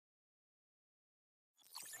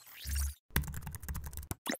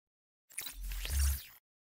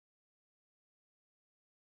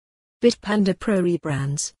Bitpanda Pro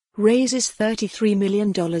Rebrands, raises $33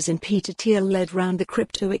 million in Peter Thiel-Led round. The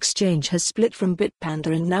crypto exchange has split from Bitpanda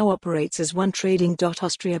and now operates as One Trading.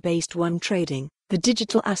 Austria-based One Trading, the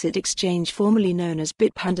digital asset exchange formerly known as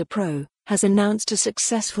Bitpanda Pro, has announced a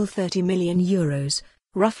successful €30 million,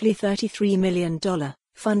 roughly $33 million,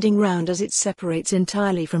 funding round as it separates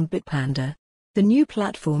entirely from Bitpanda. The new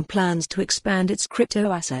platform plans to expand its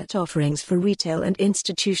crypto asset offerings for retail and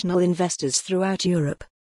institutional investors throughout Europe.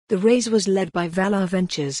 The raise was led by Valar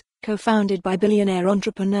Ventures, co-founded by billionaire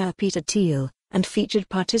entrepreneur Peter Thiel, and featured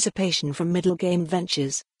participation from Middle Game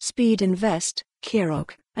Ventures, Speed Invest,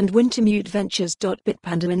 Kirok, and Wintermute Ventures.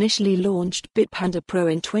 Bitpanda initially launched Bitpanda Pro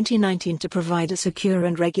in 2019 to provide a secure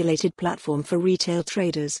and regulated platform for retail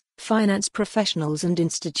traders, finance professionals and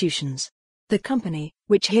institutions. The company,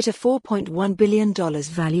 which hit a $4.1 billion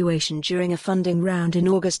valuation during a funding round in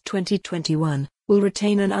August 2021, will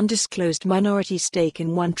retain an undisclosed minority stake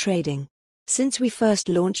in One Trading. Since we first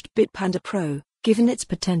launched Bitpanda Pro, given its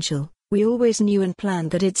potential, we always knew and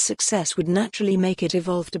planned that its success would naturally make it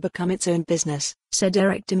evolve to become its own business, said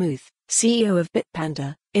Eric Demuth, CEO of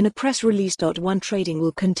Bitpanda, in a press release. One Trading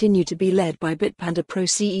will continue to be led by Bitpanda Pro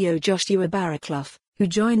CEO Joshua Barraclough, who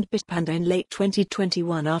joined Bitpanda in late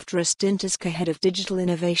 2021 after a stint as co-head of digital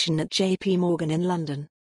innovation at JP Morgan in London.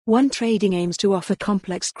 One Trading aims to offer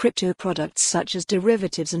complex crypto products such as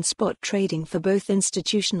derivatives and spot trading for both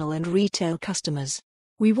institutional and retail customers.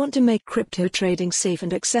 We want to make crypto trading safe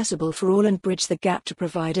and accessible for all and bridge the gap to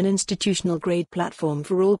provide an institutional-grade platform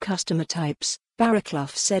for all customer types,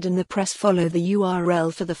 Barraclough said in the press. Follow the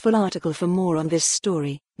URL for the full article. For more on this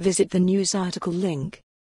story, visit the news article link.